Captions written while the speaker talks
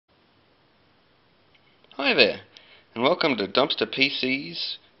Hi there, and welcome to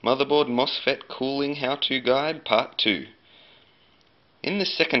dumpsterPC's Motherboard MOSFET Cooling How-To Guide Part 2. In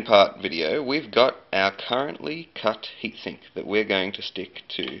this second part video, we've got our currently cut heatsink that we're going to stick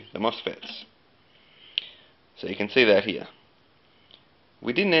to the MOSFETs. So you can see that here.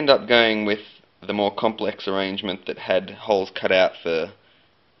 We didn't end up going with the more complex arrangement that had holes cut out for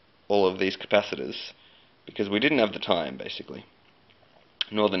all of these capacitors, because we didn't have the time, basically,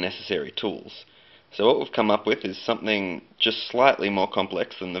 nor the necessary tools. So what we've come up with is something just slightly more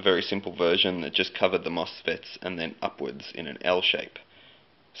complex than the very simple version that just covered the MOSFETs and then upwards in an L shape.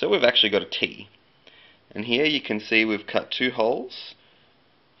 So we've actually got a T. And here you can see we've cut two holes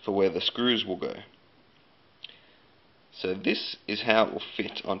for where the screws will go. So this is how it will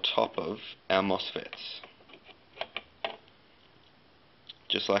fit on top of our MOSFETs.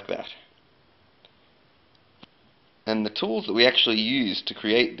 Just like that. And the tools that we actually used to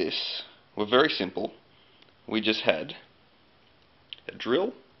create this were very simple. We just had a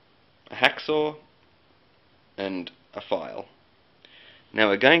drill, a hacksaw, and a file. Now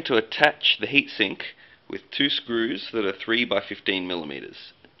we're going to attach the heatsink with two screws that are 3 by 15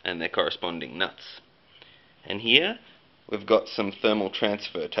 millimeters and their corresponding nuts. And here we've got some thermal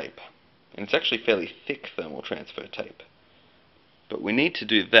transfer tape. And it's actually fairly thick thermal transfer tape. But we need to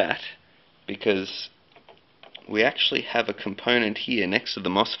do that because we actually have a component here next to the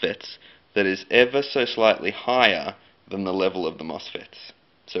MOSFETs that is ever so slightly higher than the level of the MOSFETs.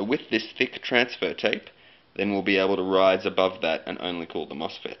 So with this thick transfer tape, then we'll be able to rise above that and only cool the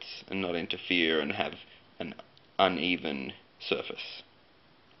MOSFETs and not interfere and have an uneven surface.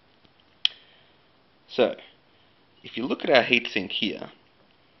 So, if you look at our heatsink here,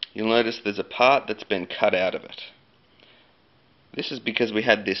 you'll notice there's a part that's been cut out of it. This is because we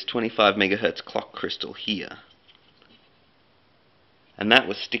had this 25 megahertz clock crystal here. And that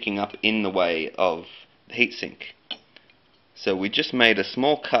was sticking up in the way of the heatsink. So we just made a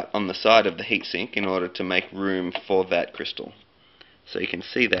small cut on the side of the heatsink in order to make room for that crystal. So you can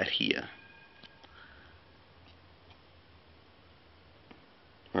see that here.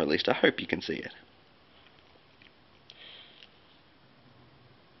 Or at least I hope you can see it.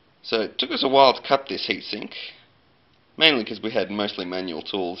 So it took us a while to cut this heatsink, mainly because we had mostly manual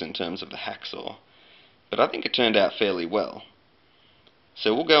tools in terms of the hacksaw. But I think it turned out fairly well.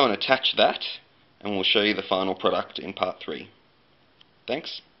 So we'll go and attach that, and we'll show you the final product in part 3.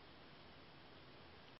 Thanks.